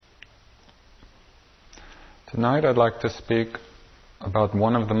Tonight I'd like to speak about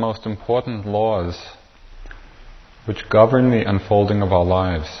one of the most important laws which govern the unfolding of our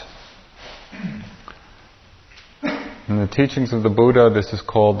lives. In the teachings of the Buddha, this is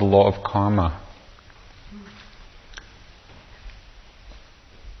called the law of karma.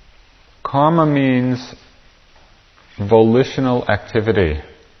 Karma means volitional activity,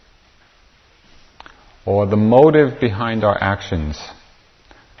 or the motive behind our actions.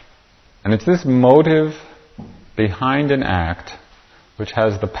 And it's this motive behind an act which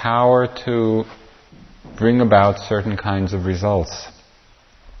has the power to bring about certain kinds of results.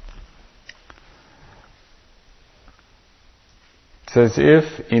 It's as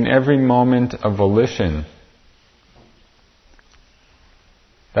if in every moment of volition,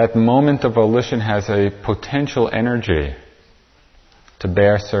 that moment of volition has a potential energy to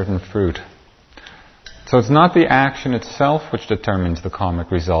bear certain fruit. So it's not the action itself which determines the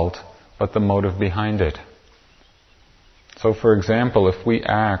karmic result, but the motive behind it. So for example, if we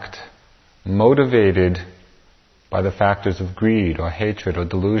act motivated by the factors of greed or hatred or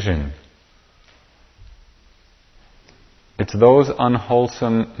delusion, it's those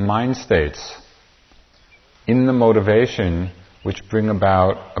unwholesome mind states in the motivation which bring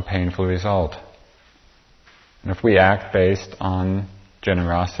about a painful result. And if we act based on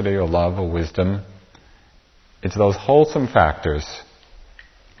generosity or love or wisdom, it's those wholesome factors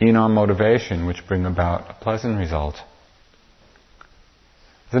in our motivation which bring about a pleasant result.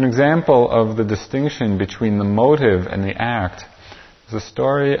 As an example of the distinction between the motive and the act, there's a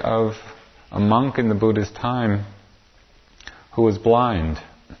story of a monk in the Buddha's time who was blind.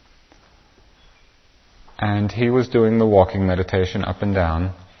 And he was doing the walking meditation up and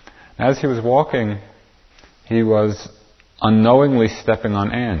down. As he was walking, he was unknowingly stepping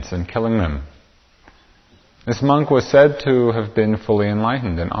on ants and killing them. This monk was said to have been fully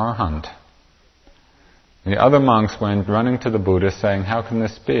enlightened, an arhat. The other monks went running to the Buddha saying, "How can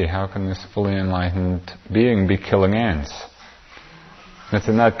this be? How can this fully enlightened being be killing ants?" And it's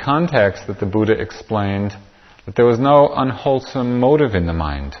in that context that the Buddha explained that there was no unwholesome motive in the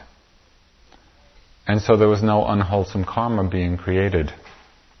mind. And so there was no unwholesome karma being created.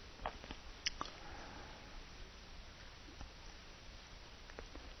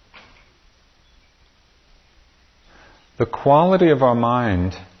 The quality of our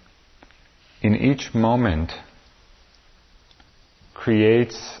mind in each moment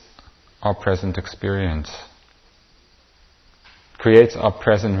creates our present experience, creates our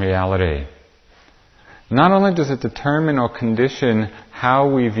present reality. Not only does it determine or condition how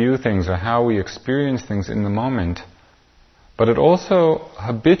we view things or how we experience things in the moment, but it also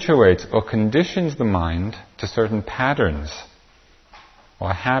habituates or conditions the mind to certain patterns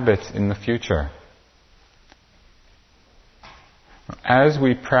or habits in the future. As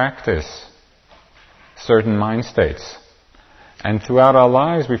we practice certain mind states, and throughout our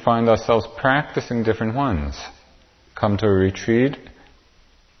lives we find ourselves practicing different ones, come to a retreat,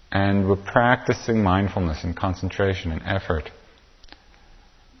 and we're practicing mindfulness and concentration and effort.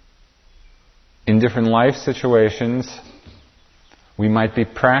 In different life situations, we might be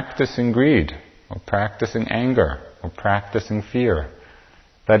practicing greed, or practicing anger, or practicing fear.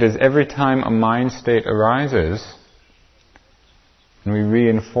 That is, every time a mind state arises, and we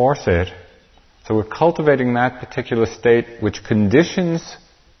reinforce it, so we're cultivating that particular state which conditions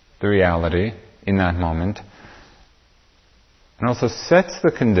the reality in that moment, and also sets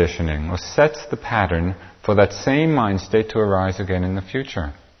the conditioning or sets the pattern for that same mind state to arise again in the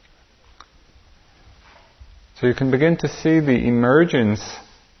future. So you can begin to see the emergence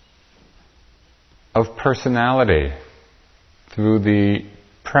of personality through the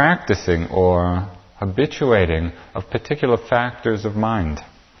practicing or habituating of particular factors of mind.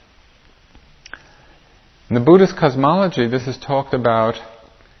 In the Buddhist cosmology, this is talked about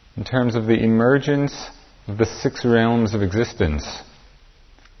in terms of the emergence of the 6 realms of existence.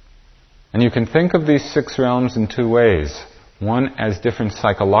 And you can think of these 6 realms in 2 ways. One as different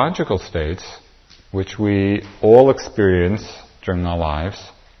psychological states, which we all experience during our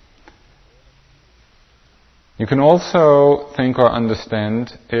lives. You can also think or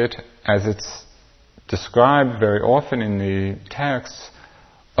understand it as it's described very often in the texts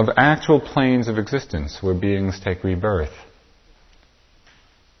of actual planes of existence where beings take rebirth.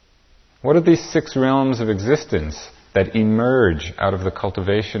 What are these 6 realms of existence that emerge out of the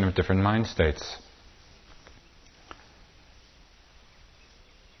cultivation of different mind states?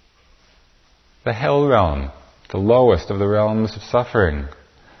 The hell realm, the lowest of the realms of suffering,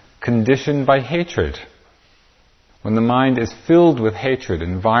 conditioned by hatred. When the mind is filled with hatred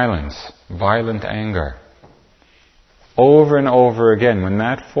and violence, violent anger. over and over again, when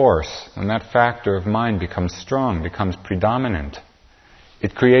that force, when that factor of mind becomes strong, becomes predominant,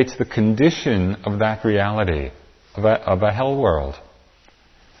 it creates the condition of that reality, of a hell world.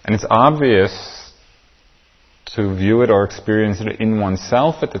 And it's obvious to view it or experience it in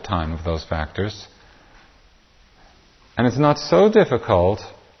oneself at the time of those factors. And it's not so difficult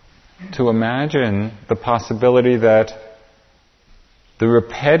to imagine the possibility that the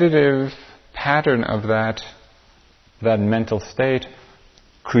repetitive pattern of that mental state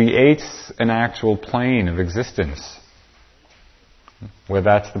creates an actual plane of existence where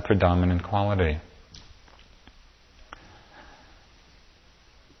that's the predominant quality.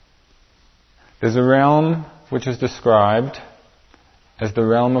 There's a realm which is described as the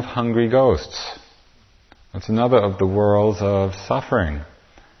realm of hungry ghosts. It's another of the worlds of suffering.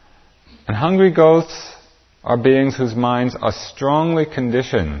 And hungry ghosts are beings whose minds are strongly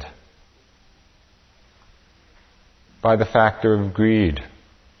conditioned by the factor of greed.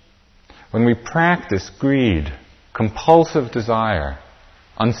 When we practice greed, compulsive desire,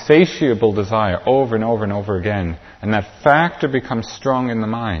 unsatiable desire over and over and over again, and that factor becomes strong in the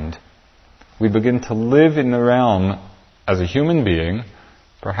mind, we begin to live in the realm as a human being,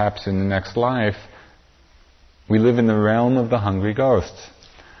 perhaps in the next life. We live in the realm of the hungry ghosts.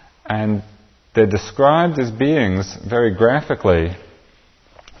 And they're described as beings, very graphically,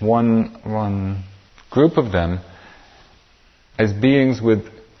 one group of them, as beings with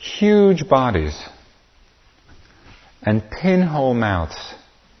huge bodies and pinhole mouths.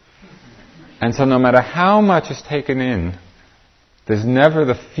 And so no matter how much is taken in, there's never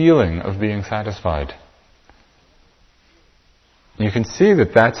the feeling of being satisfied. You can see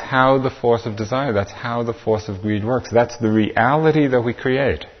that that's how the force of desire, that's how the force of greed works. That's the reality that we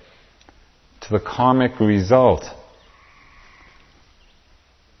create. It's the karmic result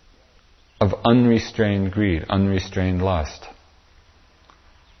of unrestrained greed, unrestrained lust.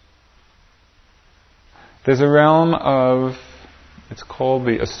 There's a realm of, it's called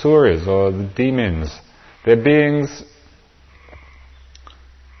the asuras, or the demons. They're beings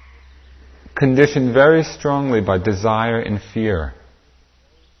conditioned very strongly by desire and fear.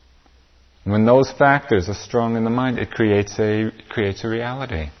 When those factors are strong in the mind, it creates a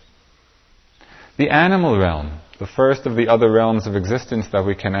reality. The animal realm, the first of the other realms of existence that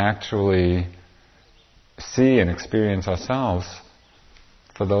we can actually see and experience ourselves,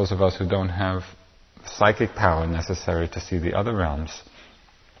 for those of us who don't have psychic power necessary to see the other realms.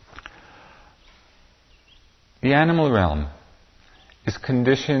 The animal realm is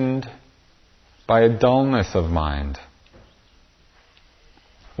conditioned by a dullness of mind.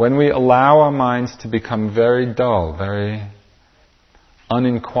 When we allow our minds to become very dull, very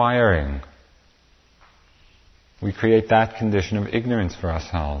uninquiring, we create that condition of ignorance for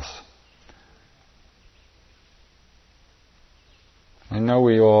ourselves. I know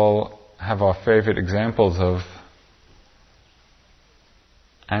we all have our favorite examples of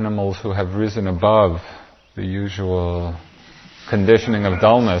animals who have risen above the usual conditioning of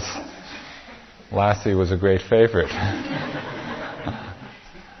dullness. Lassie was a great favorite.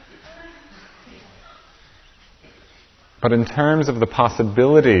 But in terms of the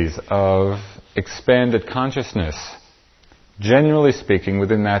possibilities of expanded consciousness, generally speaking,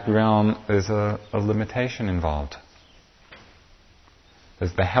 within that realm, there's a limitation involved.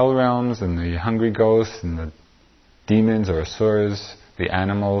 There's the hell realms and the hungry ghosts and the demons or asuras, the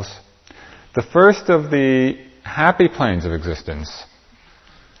animals. The first of the happy planes of existence,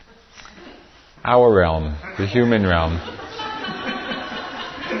 our realm, the human realm.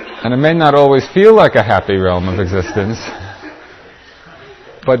 And it may not always feel like a happy realm of existence,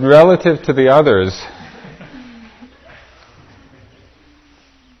 but relative to the others,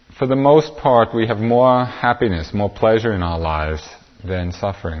 for the most part, we have more happiness, more pleasure in our lives than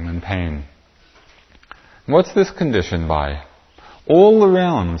suffering, than pain. What's this conditioned by? All the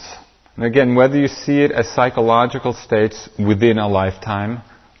realms, and again, whether you see it as psychological states within a lifetime,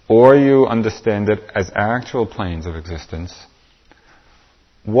 or you understand it as actual planes of existence,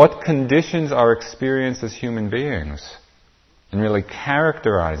 what conditions are experienced as human beings and really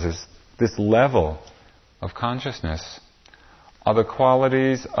characterizes this level of consciousness are the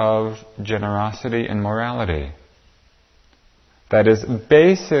qualities of generosity and morality. That is,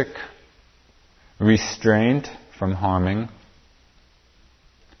 basic restraint from harming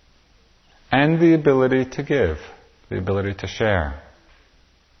and the ability to give, the ability to share.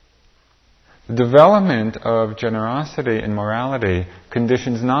 The development of generosity and morality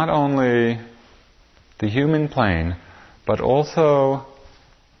conditions not only the human plane, but also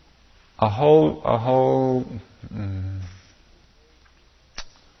a whole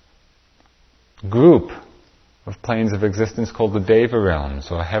group of planes of existence called the Deva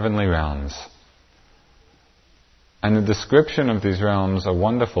realms, or heavenly realms. And the description of these realms are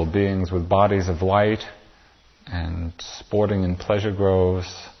wonderful: beings with bodies of light and sporting in pleasure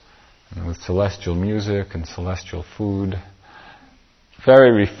groves, and with celestial music and celestial food.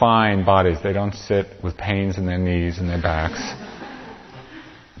 Very refined bodies. They don't sit with pains in their knees and their backs.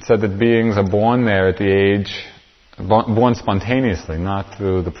 It said that beings are born there at the age, born spontaneously, not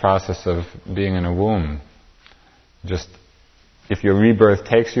through the process of being in a womb. Just, if your rebirth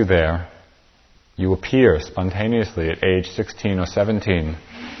takes you there, you appear spontaneously at age 16 or 17,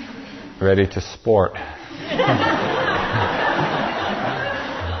 ready to sport.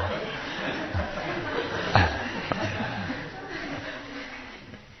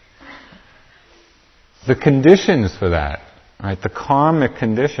 The conditions for that, right, the karmic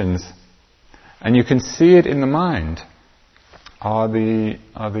conditions, and you can see it in the mind, are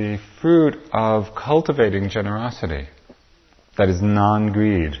the fruit of cultivating generosity, that is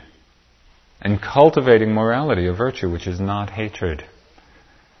non-greed, and cultivating morality, or virtue, which is not hatred.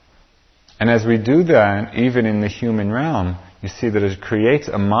 And as we do that, even in the human realm, you see that it creates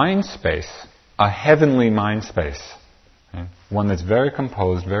a mind space, a heavenly mind space. Okay? One that's very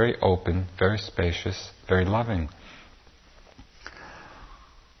composed, very open, very spacious, very loving.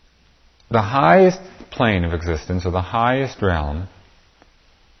 The highest plane of existence, or the highest realm,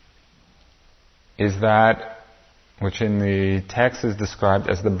 is that which in the text is described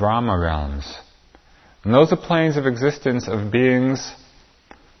as the Brahma realms. And those are planes of existence of beings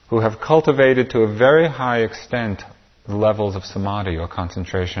who have cultivated to a very high extent the levels of samadhi, or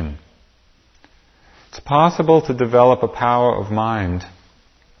concentration. It's possible to develop a power of mind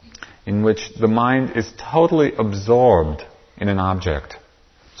in which the mind is totally absorbed in an object.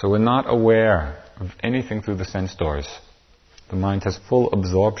 So we're not aware of anything through the sense doors. The mind has full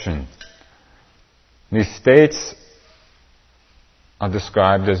absorption. These states are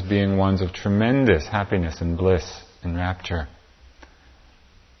described as being ones of tremendous happiness and bliss and rapture.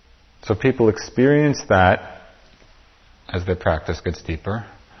 So people experience that as their practice gets deeper,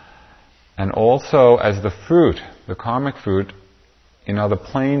 and also as the fruit, the karmic fruit, in other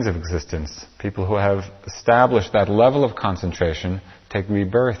planes of existence. People who have established that level of concentration take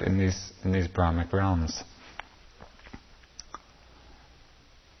rebirth in these Brahmic realms.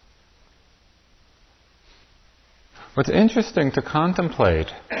 What's interesting to contemplate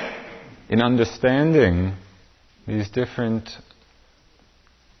in understanding these different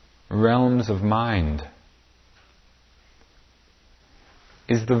realms of mind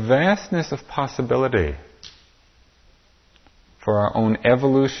is the vastness of possibility for our own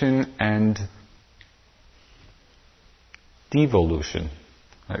evolution and devolution.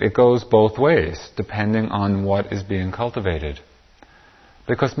 It goes both ways, depending on what is being cultivated.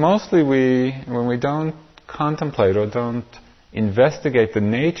 Because mostly when we don't contemplate or don't investigate the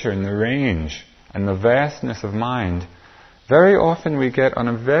nature and the range and the vastness of mind, very often we get on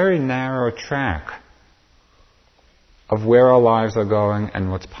a very narrow track of where our lives are going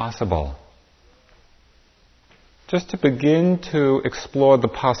and what's possible. Just to begin to explore the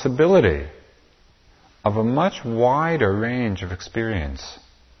possibility of a much wider range of experience.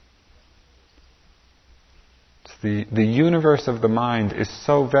 The universe of the mind is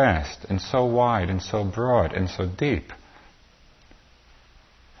so vast and so wide and so broad and so deep.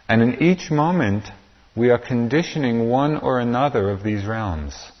 And in each moment, we are conditioning one or another of these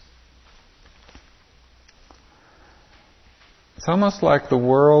realms. It's almost like the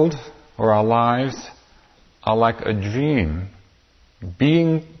world or our lives are like a dream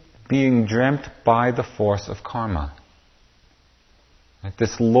being dreamt by the force of karma. Like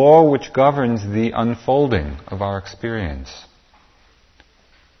this law which governs the unfolding of our experience.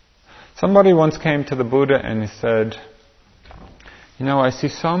 Somebody once came to the Buddha and he said, I see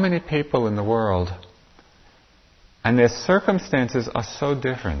so many people in the world and their circumstances are so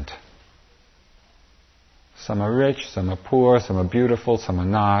different. Some are rich, some are poor, some are beautiful, some are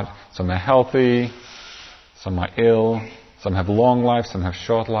not, some are healthy, some are ill, some have long life, some have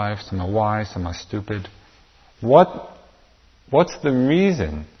short life, some are wise, some are stupid. What's the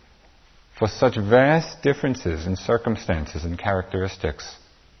reason for such vast differences in circumstances and characteristics?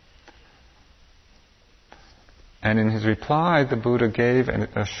 And in his reply, the Buddha gave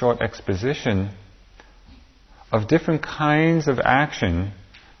a short exposition of different kinds of action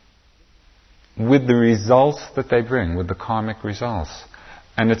with the results that they bring, with the karmic results.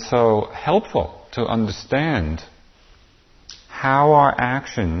 And it's so helpful to understand how our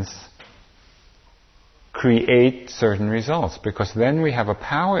actions create certain results, because then we have a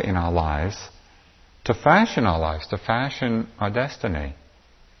power in our lives to fashion our lives, to fashion our destiny.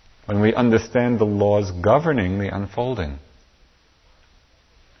 when we understand the laws governing the unfolding.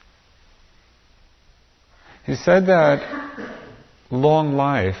 He said that long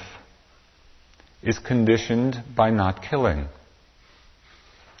life is conditioned by not killing.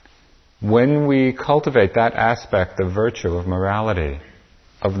 When we cultivate that aspect of virtue, of morality,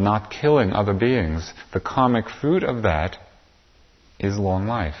 of not killing other beings, the karmic fruit of that is long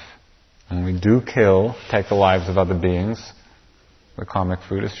life. When we do kill, take the lives of other beings, the karmic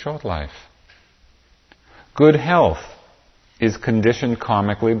fruit is short life. Good health is conditioned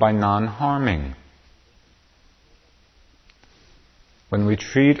karmically by non-harming. When we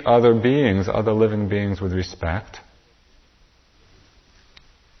treat other beings, other living beings with respect,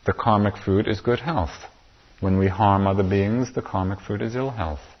 the karmic fruit is good health. When we harm other beings, the karmic fruit is ill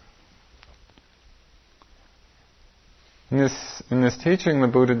health. In this teaching, the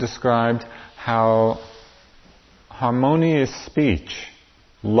Buddha described how harmonious speech,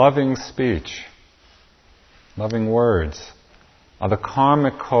 loving words, are the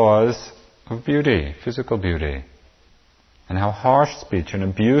karmic cause of beauty, physical beauty, and how harsh speech and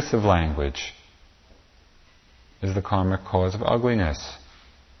abusive language is the karmic cause of ugliness.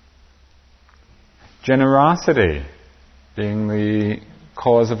 Generosity being the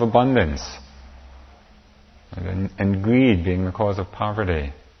cause of abundance, and greed being the cause of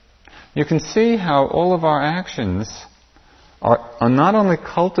poverty. You can see how all of our actions are not only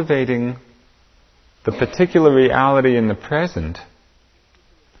cultivating the particular reality in the present,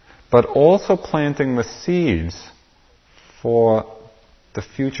 but also planting the seeds for the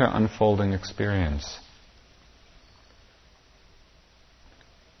future unfolding experience.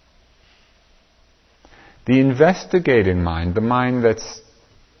 The investigating mind, the mind that's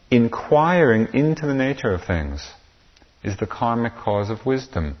inquiring into the nature of things, is the karmic cause of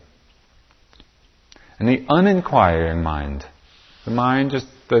wisdom. And the uninquiring mind, the mind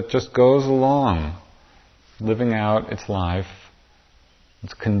that just goes along, living out its life,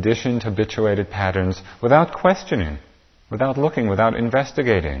 its conditioned, habituated patterns, without questioning, without looking, without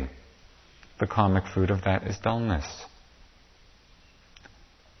investigating, the karmic fruit of that is dullness.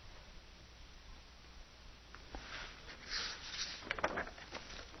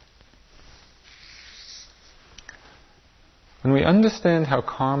 When we understand how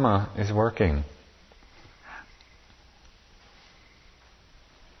karma is working,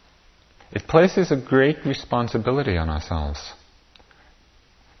 it places a great responsibility on ourselves,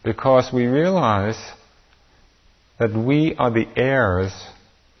 because we realize that we are the heirs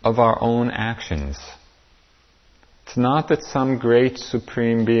of our own actions. It's not that some great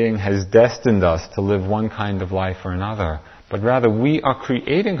supreme being has destined us to live one kind of life or another, but rather we are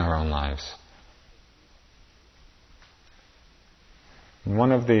creating our own lives. In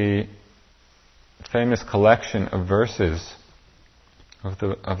one of the famous collection of verses of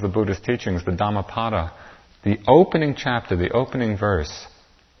the Buddha's teachings, the Dhammapada, the opening chapter, the opening verse,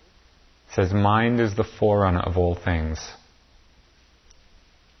 says, "Mind is the forerunner of all things."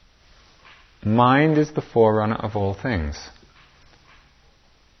 Mind is the forerunner of all things.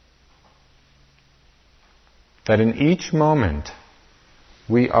 That in each moment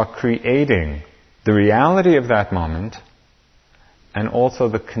we are creating the reality of that moment and also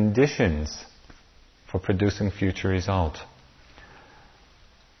the conditions for producing future result.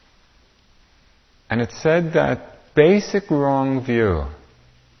 And it's said that basic wrong view,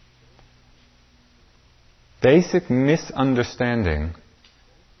 basic misunderstanding,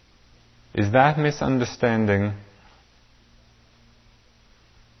 is that misunderstanding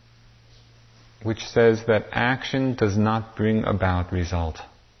which says that action does not bring about result.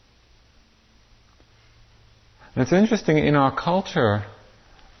 And it's interesting, in our culture,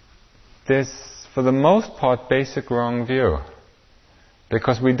 there's, for the most part, basic wrong view.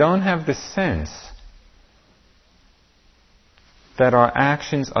 Because we don't have the sense that our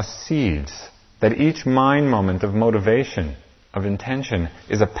actions are seeds, that each mind moment of motivation, of intention,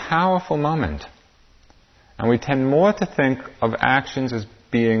 is a powerful moment. And we tend more to think of actions as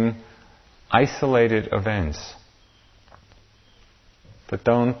being isolated events that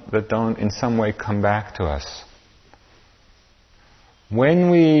don't in some way come back to us. When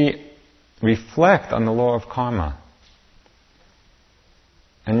we reflect on the law of karma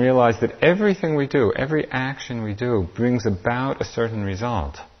and realize that everything we do, every action we do, brings about a certain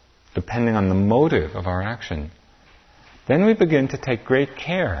result, depending on the motive of our action, then we begin to take great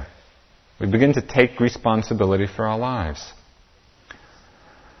care. We begin to take responsibility for our lives.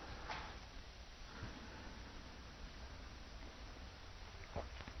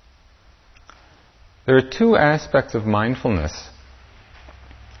 There are two aspects of mindfulness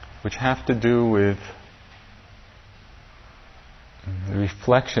which have to do with the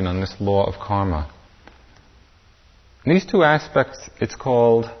reflection on this law of karma. In these two aspects, it's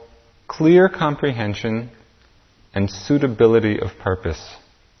called clear comprehension and suitability of purpose.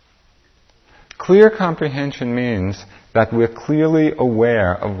 Clear comprehension means that we're clearly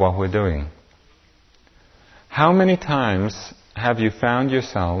aware of what we're doing. How many times have you found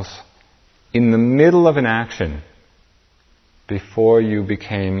yourselves in the middle of an action before you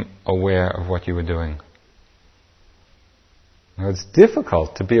became aware of what you were doing? Now, it's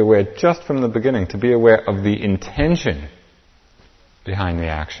difficult to be aware just from the beginning, to be aware of the intention behind the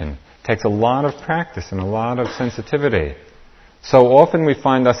action. It takes a lot of practice and a lot of sensitivity. So often we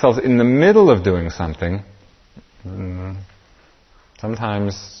find ourselves in the middle of doing something.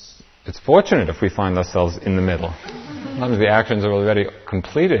 Sometimes it's fortunate if we find ourselves in the middle. Sometimes the actions are already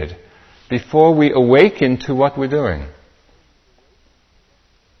completed before we awaken to what we're doing.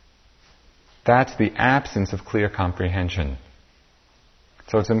 That's the absence of clear comprehension.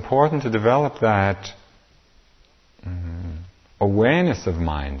 So it's important to develop that awareness of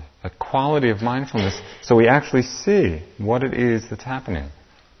mind, that quality of mindfulness, so we actually see what it is that's happening,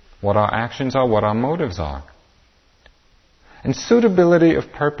 what our actions are, what our motives are. And suitability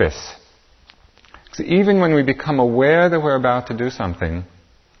of purpose. So even when we become aware that we're about to do something,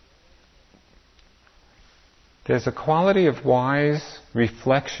 there's a quality of wise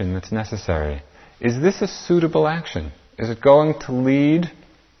reflection that's necessary. Is this a suitable action? Is it going to lead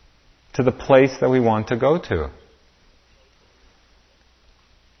to the place that we want to go to?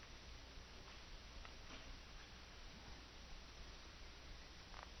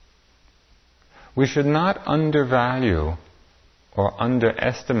 We should not undervalue or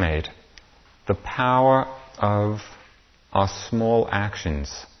underestimate the power of our small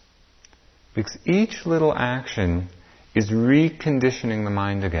actions. Because each little action is reconditioning the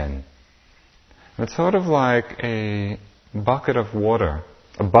mind again. It's sort of like a bucket of water,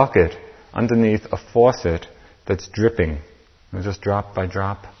 a bucket underneath a faucet that's dripping, just drop by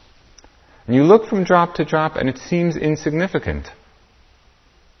drop. And you look from drop to drop and it seems insignificant.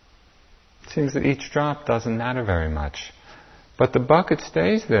 It seems that each drop doesn't matter very much. But the bucket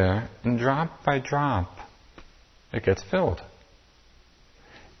stays there, and drop by drop, it gets filled.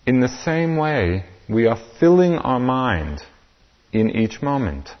 In the same way, we are filling our mind in each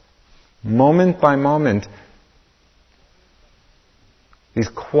moment. Moment by moment, these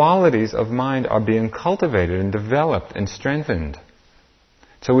qualities of mind are being cultivated and developed and strengthened.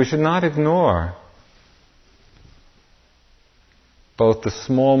 So we should not ignore both the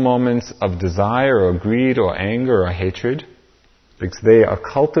small moments of desire or greed or anger or hatred, because they are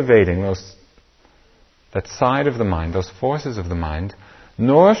cultivating that side of the mind, those forces of the mind,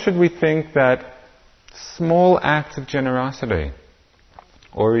 nor should we think that small acts of generosity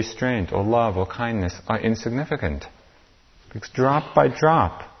or restraint or love or kindness are insignificant. Because drop by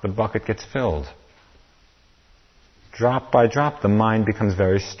drop, the bucket gets filled. Drop by drop, the mind becomes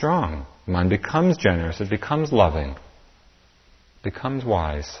very strong. The mind becomes generous, it becomes loving, becomes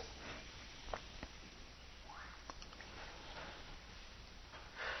wise.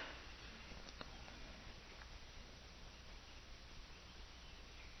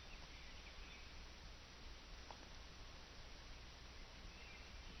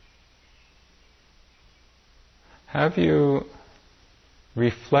 Have you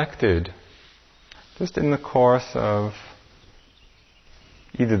reflected, just in the course of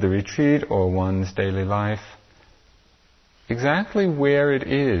either the retreat or one's daily life, exactly where it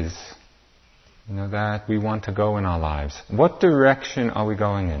is, that we want to go in our lives? What direction are we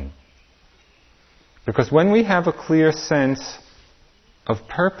going in? Because when we have a clear sense of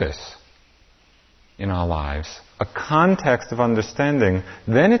purpose in our lives, a context of understanding,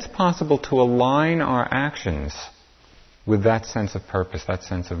 then it's possible to align our actions with that sense of purpose, that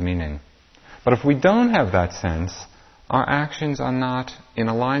sense of meaning. But if we don't have that sense, our actions are not in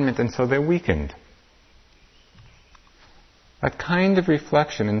alignment, and so they're weakened. That kind of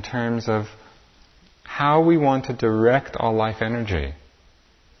reflection in terms of how we want to direct our life energy.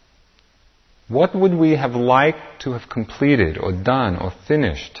 What would we have liked to have completed or done or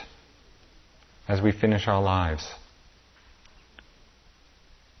finished as we finish our lives?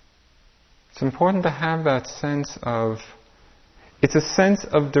 It's important to have that sense of, it's a sense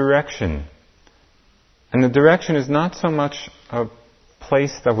of direction. And the direction is not so much a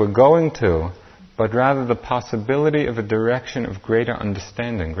place that we're going to, but rather the possibility of a direction of greater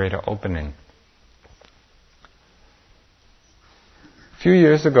understanding, greater opening. A few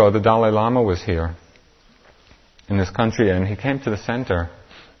years ago, the Dalai Lama was here in this country, and he came to the center.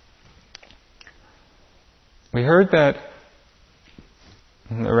 We heard that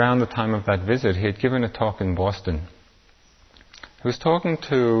around the time of that visit, he had given a talk in Boston. who was talking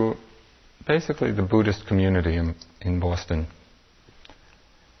to basically the Buddhist community in Boston.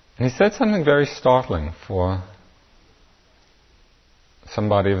 And he said something very startling for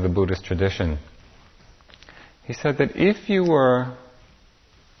somebody of the Buddhist tradition. He said that if you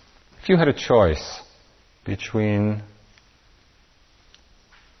had a choice between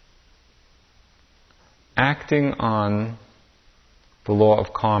acting on the law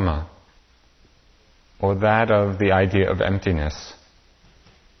of karma or that of the idea of emptiness,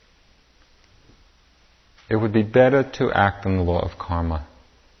 it would be better to act on the law of karma.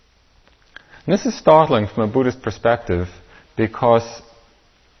 And this is startling from a Buddhist perspective because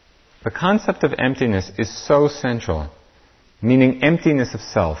the concept of emptiness is so central, meaning emptiness of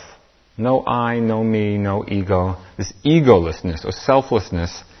self. No I, no me, no ego. This egolessness or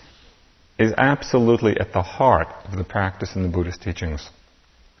selflessness is absolutely at the heart of the practice in the Buddhist teachings.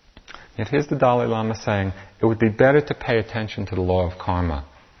 Yet here's the Dalai Lama saying, it would be better to pay attention to the law of karma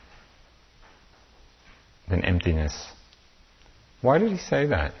than emptiness. Why did he say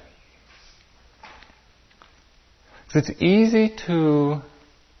that? Because it's easy to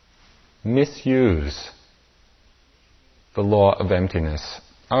misuse the law of emptiness.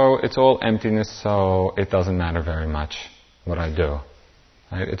 Oh, it's all emptiness, so it doesn't matter very much what I do.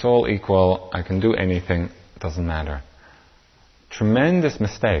 Right? It's all equal, I can do anything, it doesn't matter. Tremendous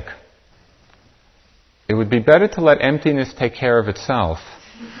mistake. It would be better to let emptiness take care of itself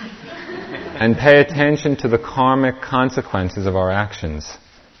and pay attention to the karmic consequences of our actions.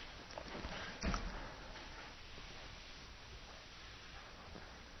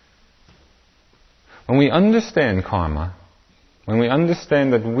 When we understand karma, when we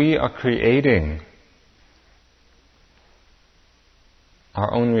understand that we are creating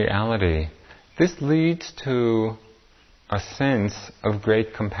our own reality, this leads to a sense of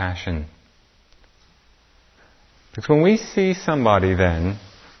great compassion. Because when we see somebody then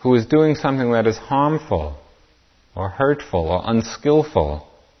who is doing something that is harmful or hurtful or unskillful,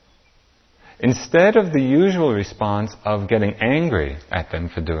 instead of the usual response of getting angry at them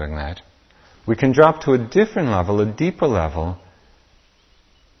for doing that, we can drop to a different level, a deeper level,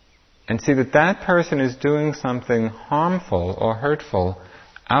 and see that that person is doing something harmful or hurtful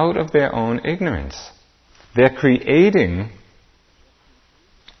out of their own ignorance. They're creating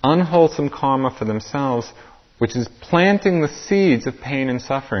unwholesome karma for themselves, which is planting the seeds of pain and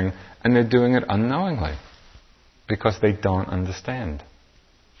suffering, and they're doing it unknowingly because they don't understand.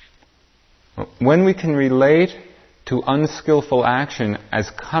 When we can relate to unskillful action as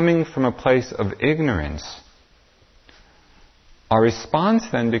coming from a place of ignorance, our response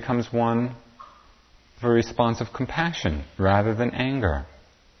then becomes one of a response of compassion rather than anger.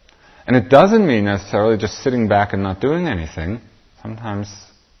 And it doesn't mean necessarily just sitting back and not doing anything. Sometimes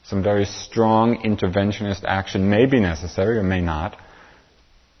some very strong interventionist action may be necessary or may not.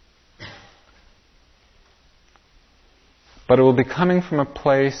 But it will be coming from a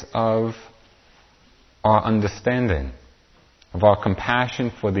place of our understanding, of our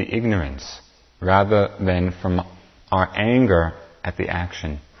compassion for the ignorance, rather than from our anger at the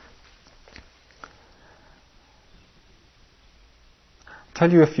action. I'll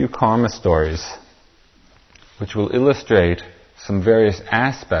tell you a few karma stories which will illustrate some various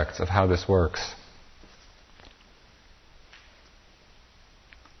aspects of how this works.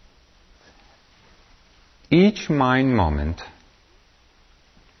 Each mind moment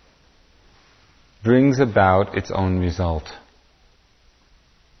brings about its own result.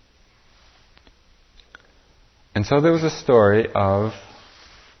 And so there was a story of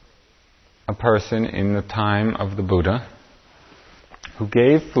a person in the time of the Buddha who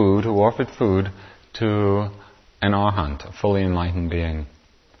offered food to an arhat, a fully enlightened being.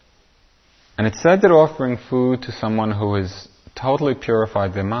 And it's said that offering food to someone who has totally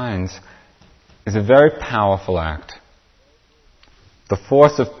purified their minds is a very powerful act. The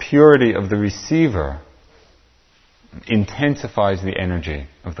force of purity of the receiver intensifies the energy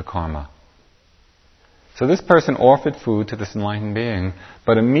of the karma. So this person offered food to this enlightened being,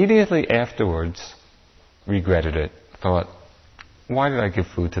 but immediately afterwards regretted it. Thought, why did I give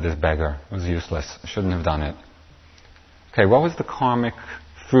food to this beggar? It was useless. I shouldn't have done it. Okay, what was the karmic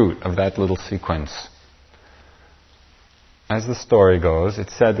fruit of that little sequence? As the story goes, it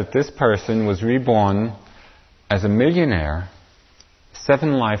said that this person was reborn as a millionaire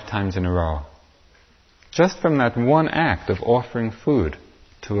 7 lifetimes in a row. Just from that one act of offering food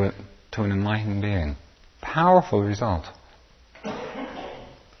to an enlightened being. Powerful result.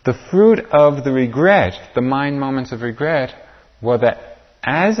 The fruit of the regret, the mind moments of regret, were that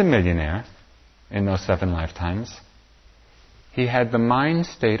as a millionaire in those 7 lifetimes, he had the mind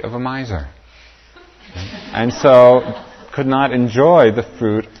state of a miser. And so could not enjoy the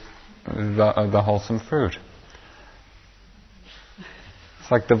fruit, the wholesome fruit.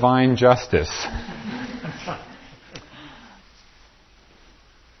 It's like divine justice.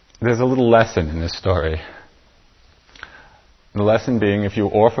 There's a little lesson in this story. The lesson being, if you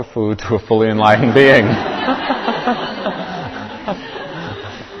offer food to a fully enlightened being,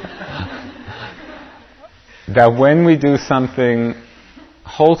 that when we do something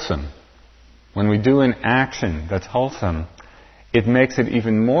wholesome, when we do an action that's wholesome, it makes it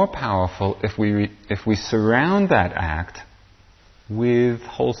even more powerful if we surround that act with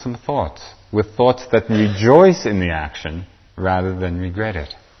wholesome thoughts, with thoughts that rejoice in the action rather than regret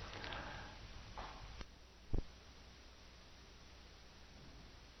it.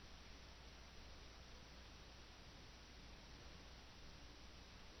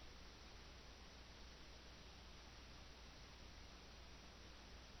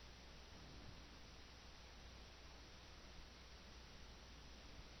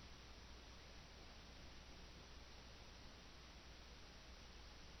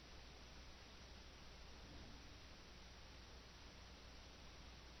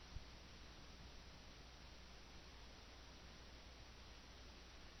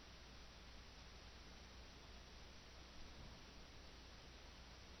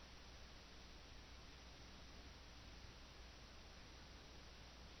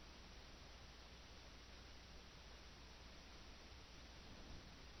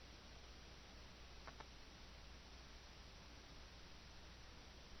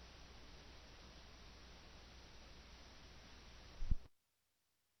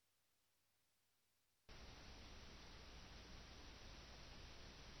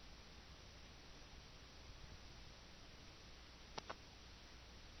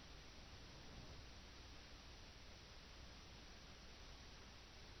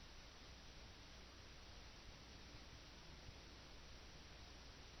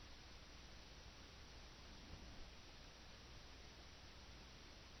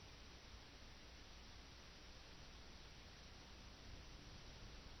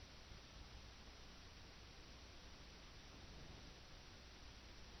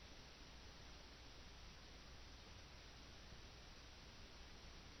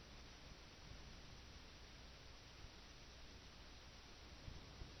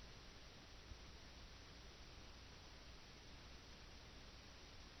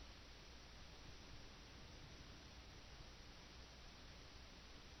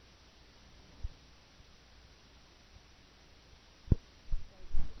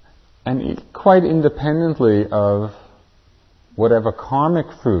 And quite independently of whatever karmic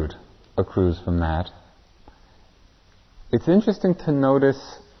fruit accrues from that, it's interesting to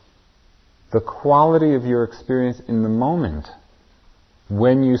notice the quality of your experience in the moment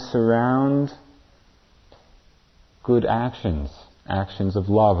when you surround good actions, actions of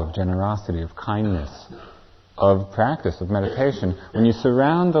love, of generosity, of kindness, of practice, of meditation, when you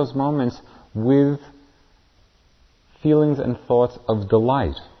surround those moments with feelings and thoughts of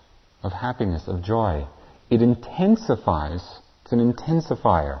delight, of happiness, of joy, it intensifies, it's an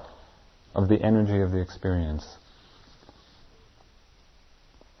intensifier of the energy of the experience.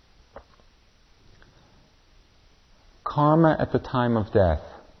 Karma at the time of death,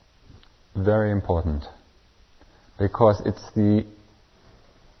 very important, because it's the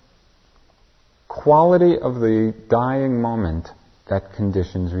quality of the dying moment that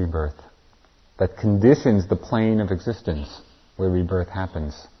conditions rebirth, that conditions the plane of existence where rebirth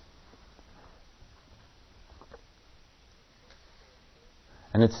happens.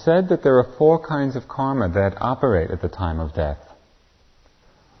 And it's said that there are 4 kinds of karma that operate at the time of death.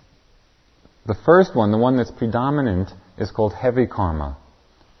 The first one, the one that's predominant, is called heavy karma.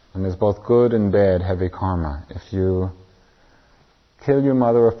 And there's both good and bad heavy karma. If you kill your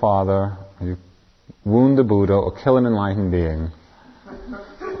mother or father, you wound the Buddha, or kill an enlightened being,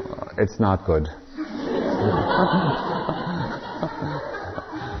 it's not good.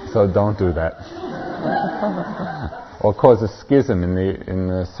 So don't do that. Or cause a schism in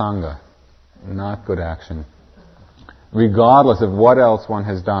the Sangha. Not good action. Regardless of what else one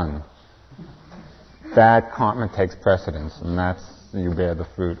has done, bad karma takes precedence, and you bear the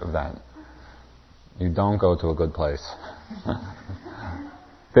fruit of that. You don't go to a good place.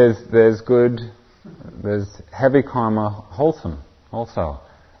 There's heavy karma, wholesome also,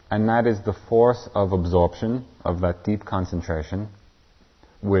 and that is the force of absorption, of that deep concentration,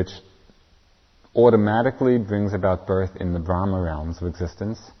 which automatically brings about birth in the Brahma realms of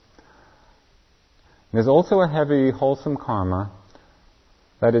existence. There's also a heavy, wholesome karma,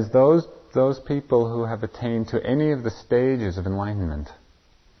 that is those people who have attained to any of the stages of enlightenment,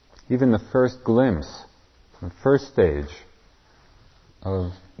 even the first glimpse the first stage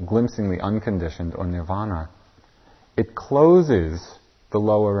of glimpsing the unconditioned or nirvana, it closes the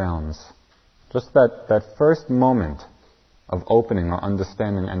lower realms. Just that first moment of opening or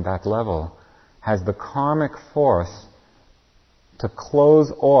understanding at that level has the karmic force to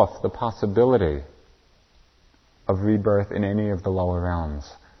close off the possibility of rebirth in any of the lower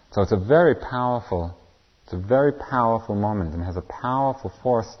realms. So it's a very powerful moment and has a powerful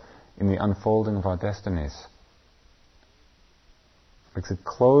force in the unfolding of our destinies. Because it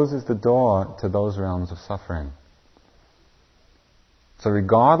closes the door to those realms of suffering. So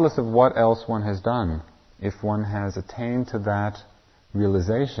regardless of what else one has done, if one has attained to that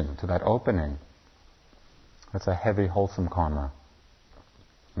realization, to that opening, that's a heavy, wholesome karma.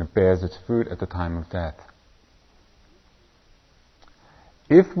 And it bears its fruit at the time of death.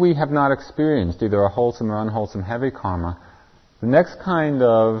 If we have not experienced either a wholesome or unwholesome heavy karma, the next kind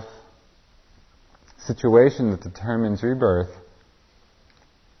of situation that determines rebirth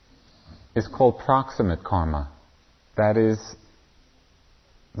is called proximate karma. That is,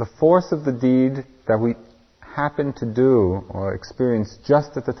 the force of the deed that we happen to do or experience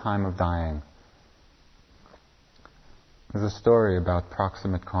just at the time of dying. There's a story about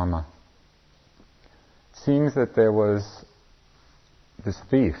proximate karma. It seems that there was this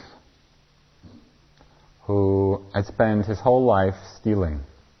thief who had spent his whole life stealing,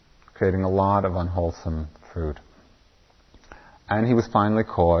 creating a lot of unwholesome fruit. And he was finally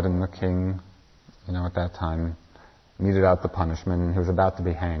caught, and the king, at that time, meted out the punishment, and he was about to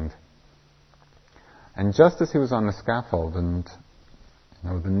be hanged. And just as he was on the scaffold and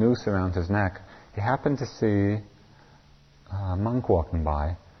with the noose around his neck, he happened to see a monk walking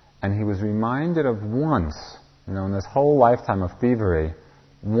by, and he was reminded of once, in this whole lifetime of thievery,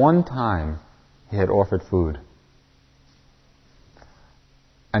 one time he had offered food.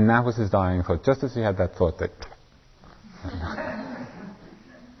 And that was his dying thought, just as he had that thought that...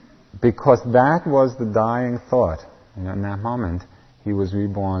 because that was the dying thought, in that moment, he was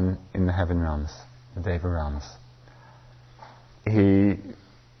reborn in the heaven realms, the Deva realms. He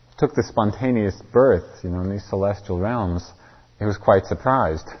took the spontaneous birth, in these celestial realms. He was quite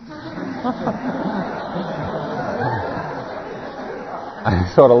surprised. And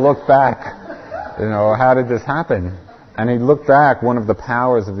he sort of looked back, how did this happen? And he looked back, one of the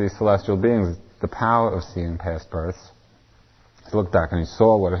powers of these celestial beings, the power of seeing past births. He looked back and he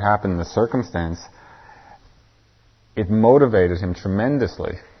saw what had happened in the circumstance. It motivated him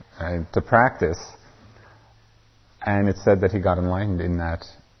tremendously to practice. And it said that he got enlightened in that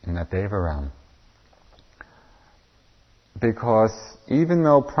Deva realm. Because even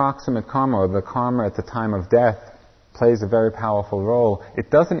though proximate karma, or the karma at the time of death, plays a very powerful role,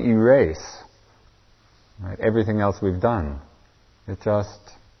 it doesn't erase everything else we've done. It just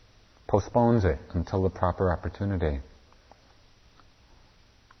postpones it until the proper opportunity.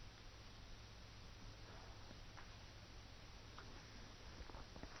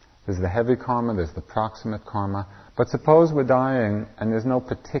 There's the heavy karma, there's the proximate karma. But suppose we're dying and there's no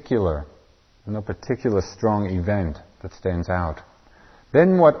particular strong event that stands out.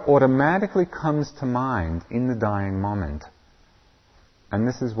 Then what automatically comes to mind in the dying moment, and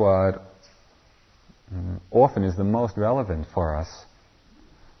this is what often is the most relevant for us,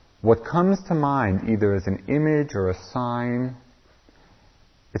 what comes to mind either as an image or a sign,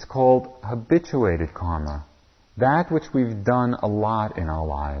 it's called habituated karma. That which we've done a lot in our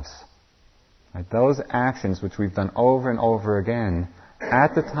lives. Those actions which we've done over and over again,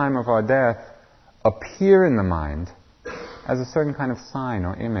 at the time of our death, appear in the mind as a certain kind of sign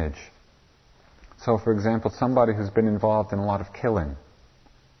or image. So, for example, somebody who's been involved in a lot of killing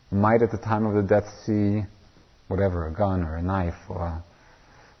might at the time of the death see whatever, a gun or a knife or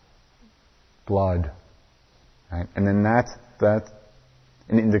blood. And then that's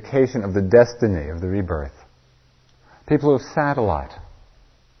an indication of the destiny of the rebirth. People who have sat a lot,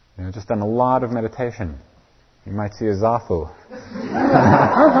 just done a lot of meditation. You might see a zafu.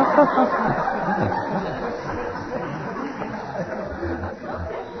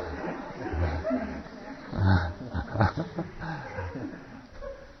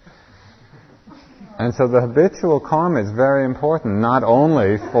 And so the habitual karma is very important, not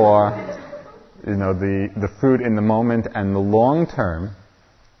only for the fruit in the moment and the long-term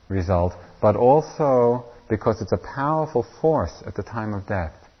result, but also because it's a powerful force at the time of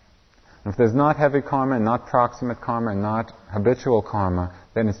death. If there's not heavy karma, and not proximate karma, and not habitual karma,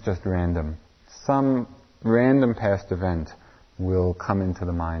 then it's just random. Some random past event will come into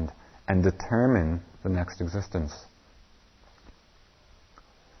the mind and determine the next existence.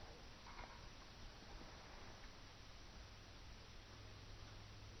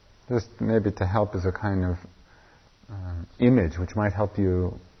 just maybe to help as a kind of image which might help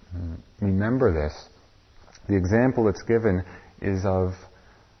you remember this. The example that's given is of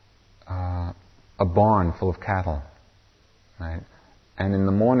a barn full of cattle, right? And in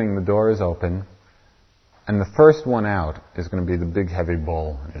the morning the door is open, and the first one out is going to be the big heavy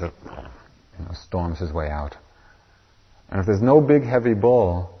bull. It storms his way out. And if there's no big heavy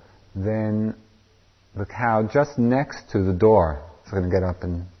bull, then the cow just next to the door is going to get up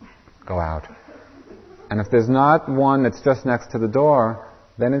and go out. And if there's not one that's just next to the door,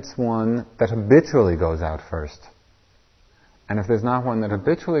 then it's one that habitually goes out first. And if there's not one that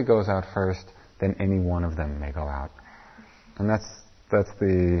habitually goes out first, then any one of them may go out. And that's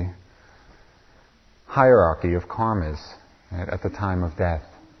the hierarchy of karmas, right, at the time of death.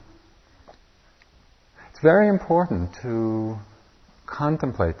 It's very important to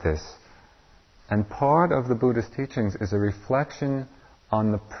contemplate this. And part of the Buddha's teachings is a reflection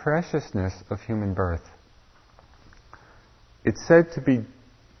on the preciousness of human birth. It's said to be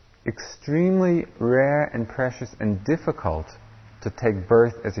extremely rare and precious and difficult to take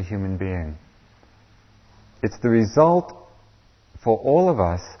birth as a human being. It's the result for all of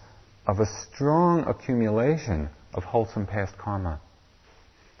us of a strong accumulation of wholesome past karma.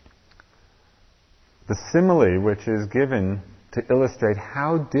 The simile which is given to illustrate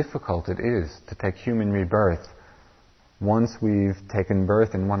how difficult it is to take human rebirth once we've taken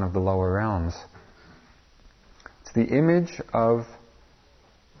birth in one of the lower realms. It's the image of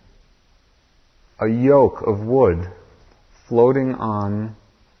a yoke of wood floating on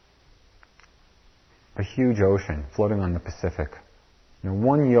a huge ocean, floating on the Pacific.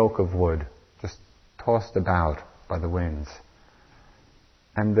 One yoke of wood just tossed about by the winds.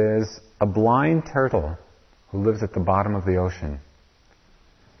 And there's a blind turtle who lives at the bottom of the ocean.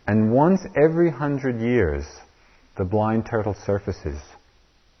 And once every 100 years, the blind turtle surfaces.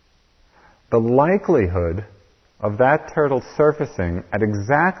 The likelihood of that turtle surfacing at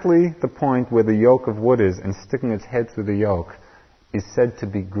exactly the point where the yoke of wood is and sticking its head through the yoke is said to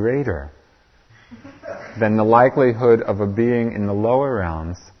be greater than the likelihood of a being in the lower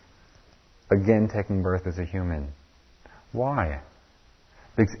realms again taking birth as a human. Why?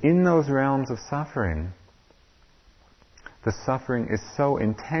 Because in those realms of suffering, the suffering is so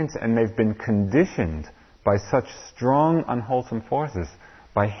intense and they've been conditioned by such strong unwholesome forces,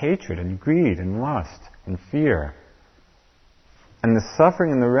 by hatred and greed and lust and fear. And the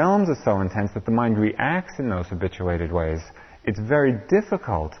suffering in the realms is so intense that the mind reacts in those habituated ways. It's very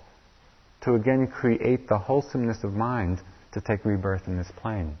difficult to again create the wholesomeness of mind to take rebirth in this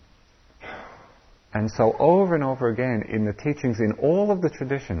plane. And so over and over again in the teachings in all of the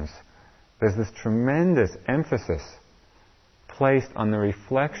traditions, there's this tremendous emphasis placed on the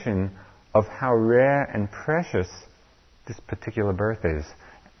reflection of how rare and precious this particular birth is,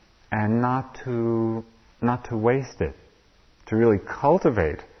 and not to waste it, to really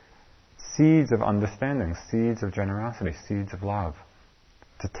cultivate seeds of understanding, seeds of generosity, seeds of love,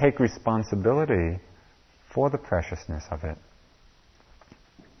 to take responsibility for the preciousness of it.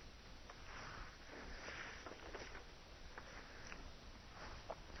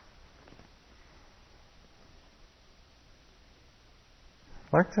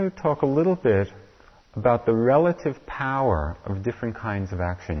 I'd like to talk a little bit about the relative power of different kinds of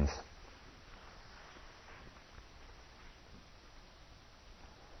actions.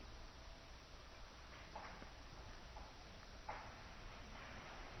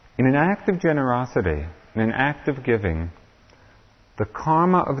 In an act of generosity, in an act of giving, the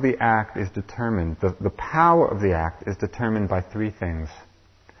karma of the act is determined, the power of the act is determined by three things.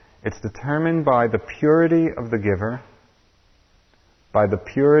 It's determined by the purity of the giver, by the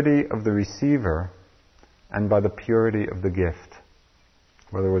purity of the receiver, and by the purity of the gift,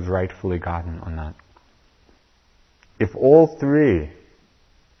 whether it was rightfully gotten or not. If all three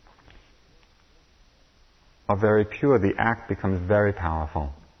are very pure, the act becomes very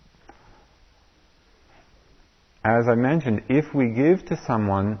powerful. As I mentioned, if we give to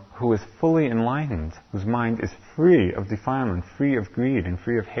someone who is fully enlightened, whose mind is free of defilement, free of greed, and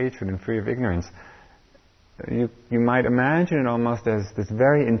free of hatred, and free of ignorance, you might imagine it almost as this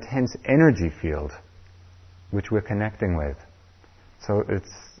very intense energy field which we're connecting with. So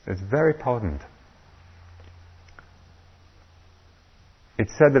it's very potent.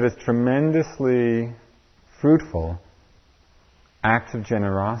 It's said that it's tremendously fruitful acts of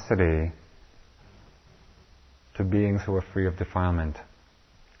generosity to beings who are free of defilement.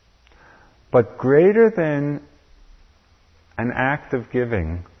 But greater than an act of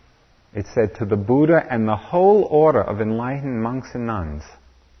giving, it's said to the Buddha and the whole order of enlightened monks and nuns.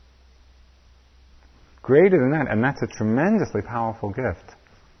 Greater than that, and that's a tremendously powerful gift.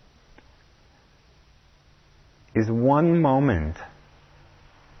 is one moment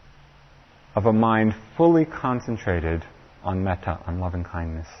of a mind fully concentrated on metta, on loving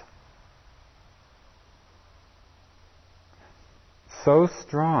kindness. So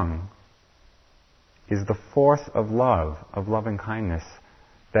strong is the force of love, of loving kindness,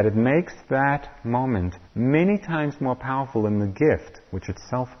 that it makes that moment many times more powerful than the gift, which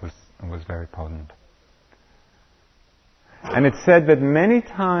itself was very potent. And it's said that many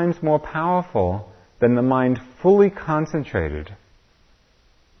times more powerful than the mind fully concentrated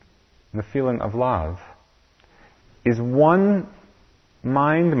in the feeling of love is one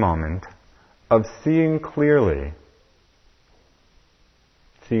mind moment of seeing clearly,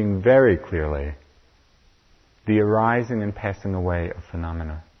 seeing very clearly, the arising and passing away of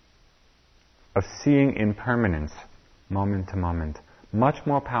phenomena, of seeing impermanence moment to moment, much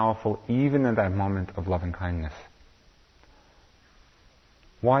more powerful even than that moment of loving kindness.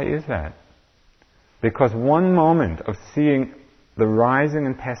 Why is that? Because one moment of seeing the rising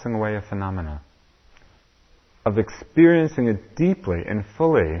and passing away of phenomena, of experiencing it deeply and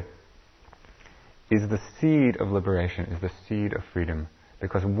fully, is the seed of liberation, is the seed of freedom.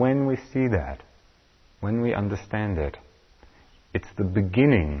 Because when we see that, when we understand it, it's the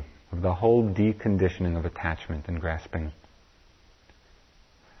beginning of the whole deconditioning of attachment and grasping.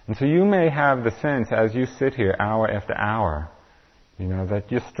 And so you may have the sense, as you sit here hour after hour, that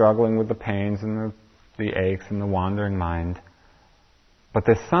you're struggling with the pains and the aches and the wandering mind. But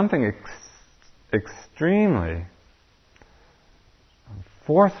there's something extremely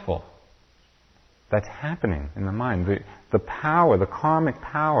forceful that's happening in the mind. The power, the karmic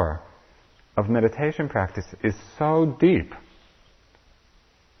power of meditation practice is so deep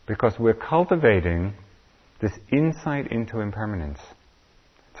because we're cultivating this insight into impermanence.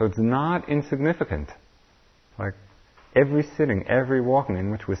 So it's not insignificant. Like every sitting, every walking in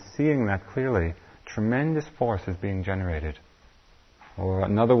which we're seeing that clearly, tremendous force is being generated. Or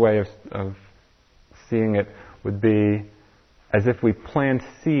another way of seeing it would be as if we plant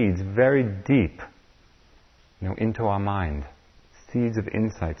seeds very deep, into our mind. Seeds of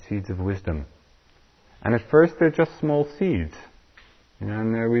insight, seeds of wisdom. And at first they're just small seeds.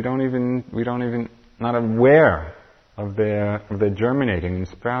 And we don't even not aware of their germinating and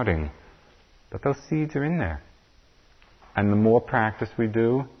sprouting. But those seeds are in there. And the more practice we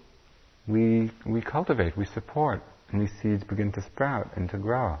do, we cultivate, we support, and these seeds begin to sprout and to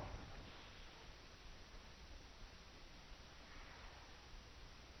grow.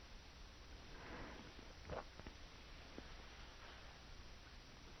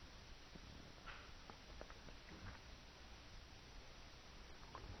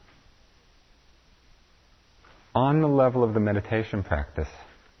 On the level of the meditation practice,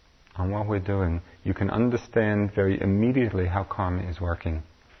 on what we're doing, you can understand very immediately how karma is working.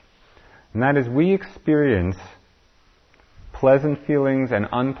 And that is, we experience pleasant feelings and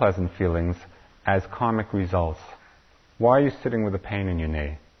unpleasant feelings as karmic results. Why are you sitting with a pain in your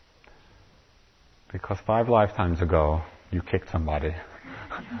knee? Because 5 lifetimes ago, you kicked somebody.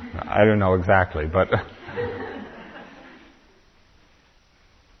 I don't know exactly, but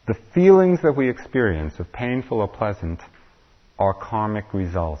the feelings that we experience, of painful or pleasant, are karmic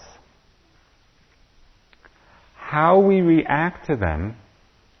results. How we react to them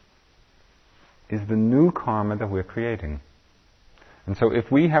is the new karma that we're creating. And so if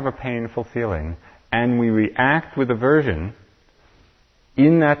we have a painful feeling and we react with aversion,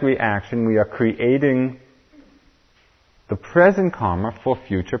 in that reaction we are creating the present karma for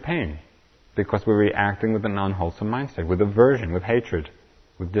future pain, because we're reacting with an unwholesome mindset, with aversion, with hatred,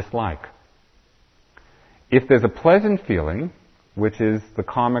 with dislike. If there's a pleasant feeling, which is the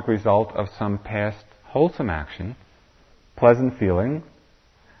karmic result of some past wholesome action, pleasant feeling,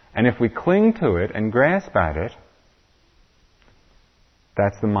 and if we cling to it and grasp at it,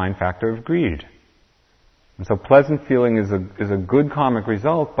 that's the mind factor of greed. And so pleasant feeling is a good karmic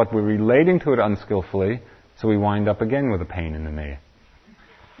result, but we're relating to it unskillfully, so we wind up again with a pain in the knee.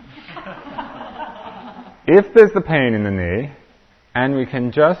 If there's the pain in the knee, and we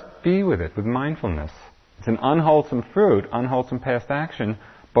can just be with it, with mindfulness, it's an unwholesome fruit, unwholesome past action,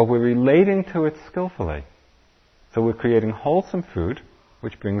 but we're relating to it skillfully. So we're creating wholesome fruit,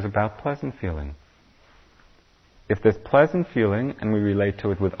 which brings about pleasant feeling. If there's pleasant feeling and we relate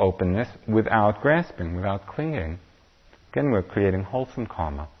to it with openness, without grasping, without clinging, again we're creating wholesome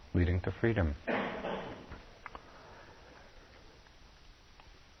karma, leading to freedom.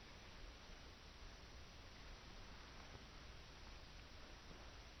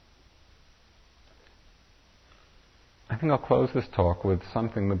 I think I'll close this talk with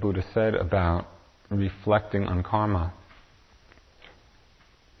something the Buddha said about reflecting on karma.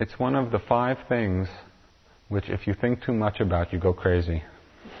 It's one of the 5 things which if you think too much about, you go crazy.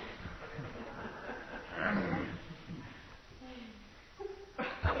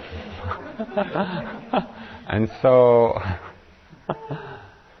 And so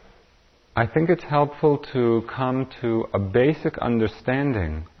I think it's helpful to come to a basic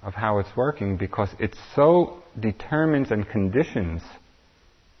understanding of how it's working, because it so determines and conditions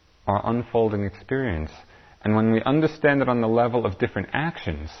our unfolding experience. And when we understand it on the level of different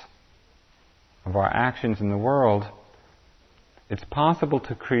actions, of our actions in the world, it's possible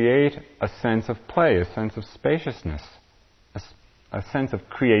to create a sense of play, a sense of spaciousness, a sense of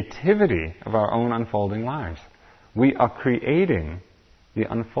creativity of our own unfolding lives. We are creating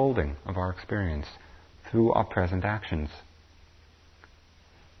the unfolding of our experience through our present actions.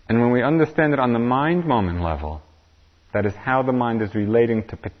 And when we understand it on the mind-moment level, that is how the mind is relating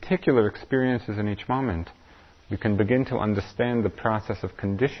to particular experiences in each moment, we can begin to understand the process of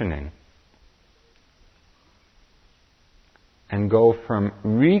conditioning and go from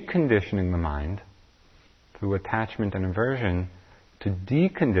reconditioning the mind through attachment and aversion to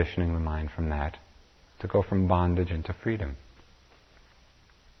deconditioning the mind from that, to go from bondage into freedom.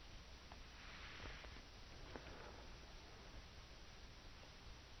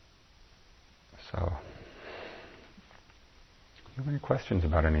 So, do you have any questions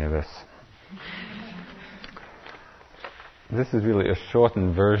about any of this? This is really a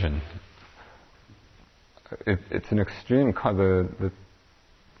shortened version. It's an extreme. The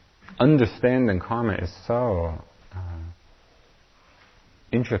understanding karma is so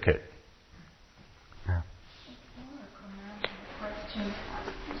intricate. Yeah. Question: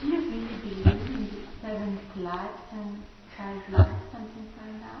 do you really believe in the 7 lives and 5 lives, something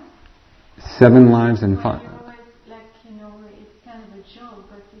like that? 7 lives and 5. It's kind of a joke,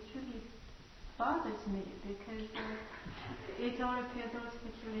 but it really bothers me because it all appears all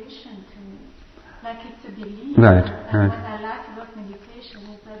speculation to me. Like it's a belief. Right, and right. what I like about meditation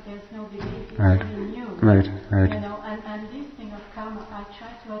is that there's no belief, it's Right. really new. Right. And this thing of karma, I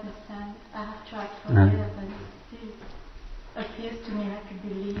try to understand, I have tried for years, and it still appears to me like a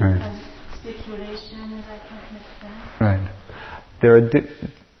belief and speculation, and I can't make sense. Right.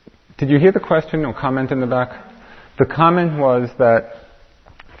 Did you hear the question or comment in the back? The comment was that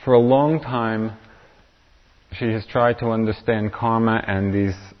for a long time she has tried to understand karma and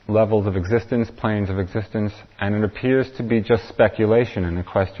these levels of existence, planes of existence, and it appears to be just speculation and a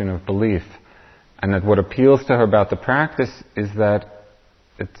question of belief. And that what appeals to her about the practice is that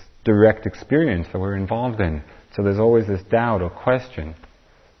it's direct experience that we're involved in. So there's always this doubt or question,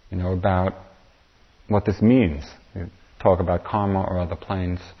 about what this means. You talk about karma or other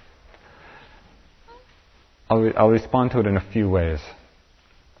planes. I'll respond to it in a few ways.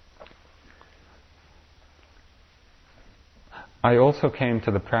 I also came to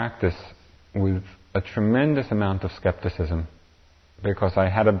the practice with a tremendous amount of skepticism, because I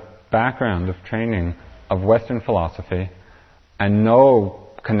had a background of training of Western philosophy and no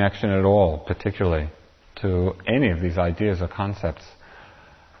connection at all, particularly, to any of these ideas or concepts.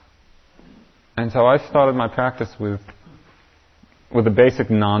 And so I started my practice with a basic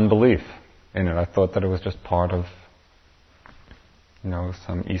non-belief in it. I thought that it was just part of,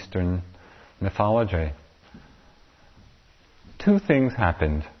 some Eastern mythology. 2 things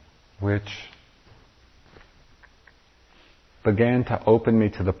happened which began to open me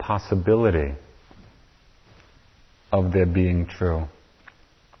to the possibility of their being true.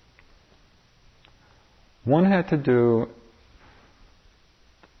 One had to do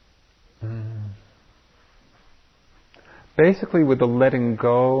basically with the letting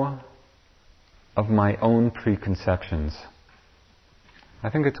go of my own preconceptions.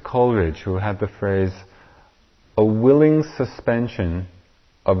 I think it's Coleridge who had the phrase, a willing suspension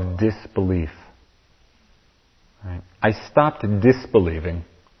of disbelief. Right? I stopped disbelieving,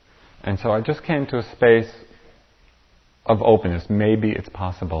 and so I just came to a space of openness. Maybe it's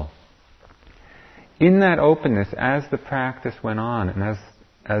possible. In that openness, as the practice went on, and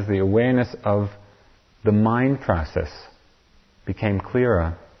as the awareness of the mind process became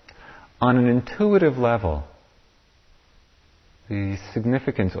clearer, on an intuitive level, the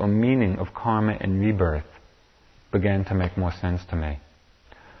significance or meaning of karma and rebirth began to make more sense to me.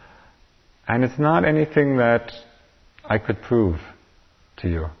 And it's not anything that I could prove to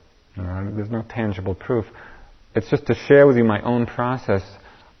you. There's no tangible proof. It's just to share with you my own process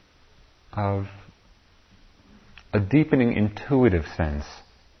of a deepening intuitive sense,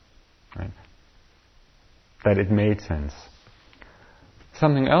 right? That it made sense.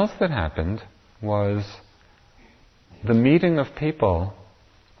 Something else that happened was the meeting of people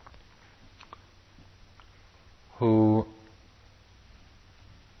who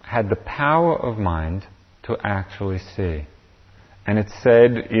had the power of mind to actually see. And it's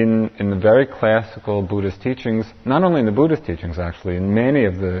said in the very classical Buddhist teachings, not only in the Buddhist teachings actually, in many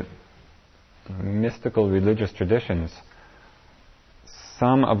of the mystical religious traditions,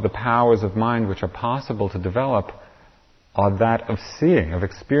 some of the powers of mind which are possible to develop are that of seeing, of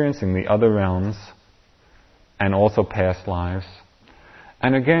experiencing the other realms and also past lives.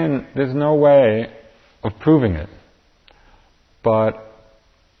 And again, there's no way of proving it. But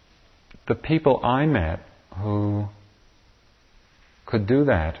the people I met who could do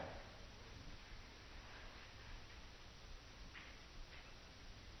that,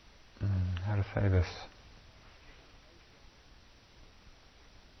 how to say this?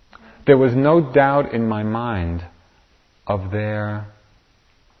 There was no doubt in my mind of their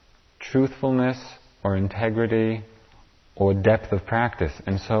truthfulness or integrity or depth of practice.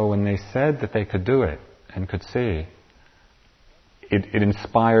 And so when they said that they could do it and could see, it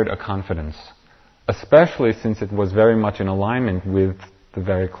inspired a confidence, especially since it was very much in alignment with the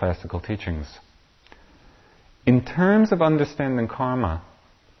very classical teachings. In terms of understanding karma,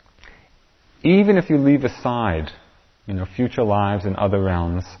 even if you leave aside, future lives and other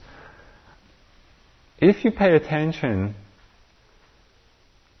realms, if you pay attention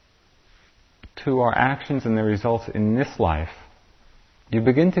to our actions and their results in this life, you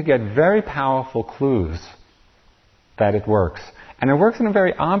begin to get very powerful clues that it works. And it works in a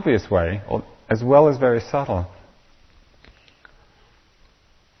very obvious way, as well as very subtle.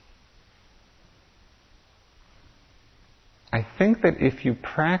 I think that if you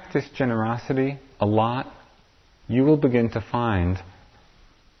practice generosity a lot, you will begin to find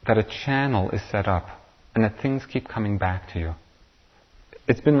that a channel is set up and that things keep coming back to you.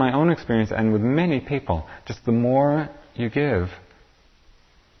 It's been my own experience, and with many people, just the more you give,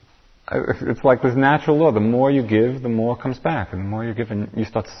 it's like this natural law. The more you give, the more comes back. And the more you give, and you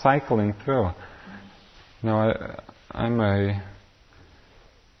start cycling through. I'm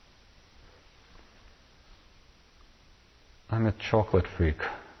a chocolate freak.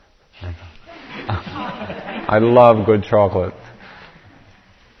 I love good chocolate.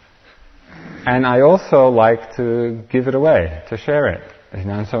 And I also like to give it away, to share it.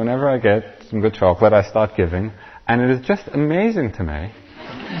 And so whenever I get some good chocolate, I start giving. And it is just amazing to me.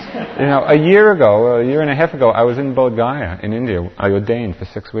 A year and a half ago, I was in Bodh Gaya in India. I ordained for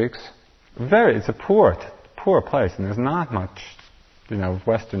 6 weeks. It's a poor place, and there's not much,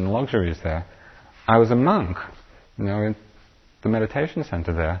 Western luxuries there. I was a monk, in the meditation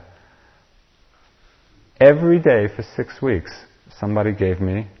center there. Every day for 6 weeks, somebody gave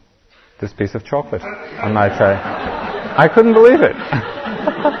me this piece of chocolate on my tray. I couldn't believe it.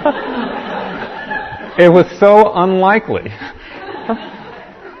 It was so unlikely.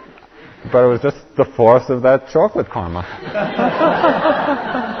 But it was just the force of that chocolate karma.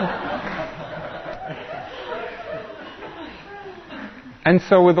 And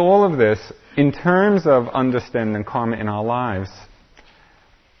so with all of this, in terms of understanding karma in our lives,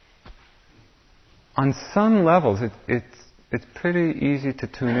 on some levels it's pretty easy to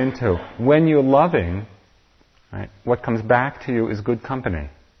tune into. When you're loving, right, what comes back to you is good company.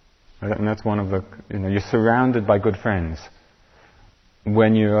 And that's one of the, you're surrounded by good friends.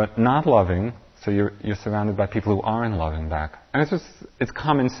 When you're not loving, so you're surrounded by people who aren't loving back. And it's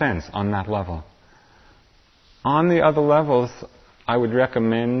common sense on that level. On the other levels, I would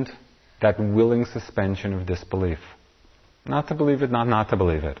recommend that willing suspension of disbelief. Not to believe it, not to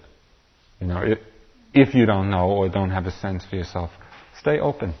believe it. If you don't know or don't have a sense for yourself, stay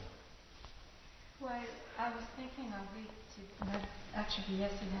open. Well, I was thinking of it actually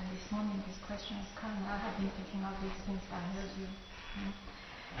yesterday and this morning. This question has come. I have been thinking of it since I heard you.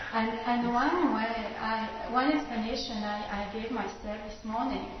 And one explanation I gave myself this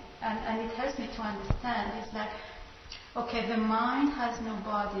morning, and it helps me to understand, is that, okay, the mind has no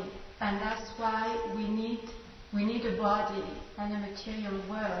body, and that's why we need a body and a material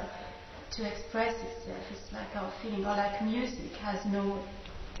world to express itself. It's like our feeling, or like music has no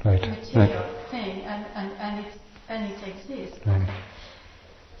material thing, and it exists. Right.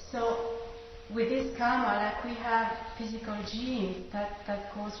 So with this karma, like we have physical genes that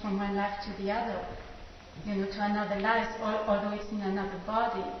goes from one life to the other, to another life, although it's in another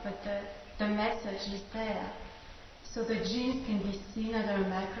body, but the message is there. So the genes can be seen under a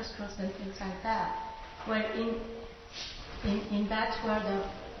microscope and things like that. Well, in that world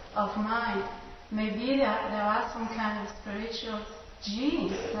of mind, maybe there are some kind of spiritual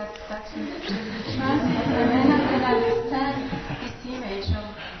genes that can transmit, and then I can understand this image of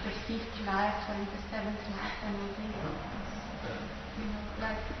the fifth life and the seventh life, and I think,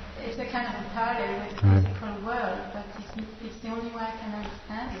 like it's a kind of a parallel with the physical world, but it's the only way I can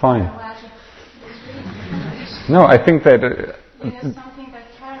understand it. Fine. Otherwise, it's really tradition. No, I think that... Something that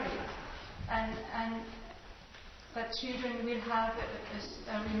carries. And that children will have a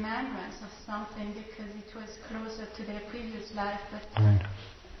remembrance of something because it was closer to their previous life. But, right.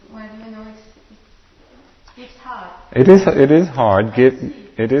 Well, it's hard. It is hard.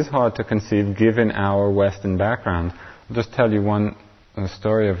 It is hard to conceive given our Western background. I'll just tell you a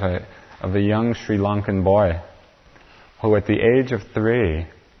story of a young Sri Lankan boy who at the age of 3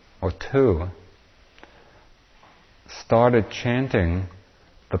 or 2 started chanting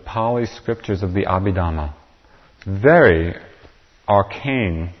the Pali scriptures of the Abhidhamma. Very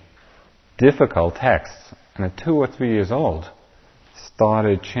arcane, difficult texts. And at 2 or 3 years old,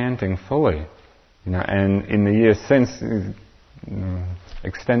 started chanting fully. And in the years since,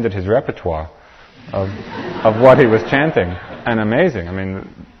 extended his repertoire of what he was chanting. And amazing. I mean,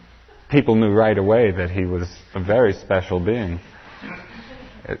 people knew right away that he was a very special being.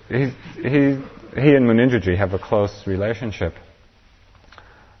 He and Munindraji have a close relationship.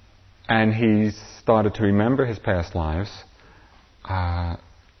 And he started to remember his past lives.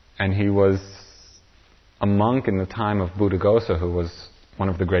 And he was a monk in the time of Buddhaghosa, who was one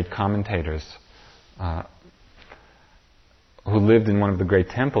of the great commentators, who lived in one of the great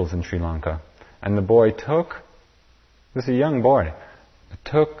temples in Sri Lanka. And the boy this is a young boy,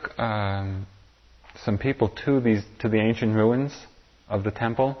 took some people to the ancient ruins of the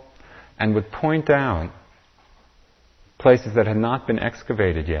temple and would point out places that had not been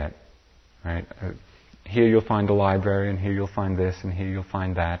excavated yet. Right? Here you'll find a library, and here you'll find this, and here you'll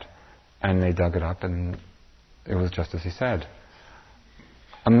find that. And they dug it up, and it was just as he said.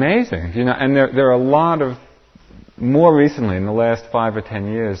 Amazing, and there are a lot of, more recently, in the last 5 or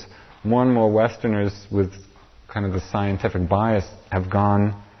 10 years, more and more Westerners with kind of the scientific bias have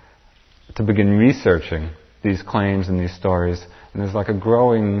gone to begin researching these claims and these stories, and there's like a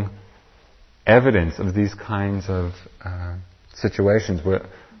growing evidence of these kinds of situations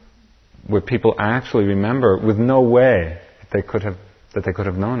where people actually remember with no way that they could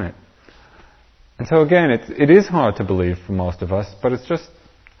have known it. And so again, it is hard to believe for most of us, but it's just,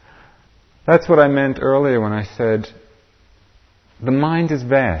 that's what I meant earlier when I said the mind is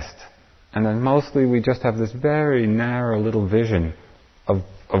vast, and then mostly we just have this very narrow little vision of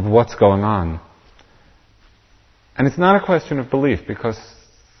what's going on. And it's not a question of belief, because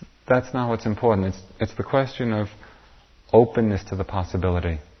that's not what's important. It's the question of openness to the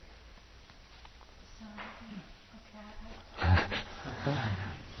possibility.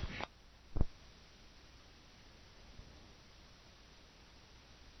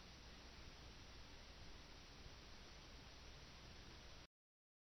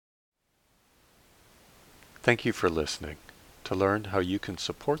 Thank you for listening. To learn how you can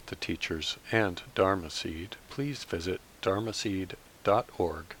support the teachers and Dharma Seed, please visit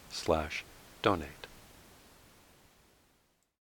dharmaseed.org/donate.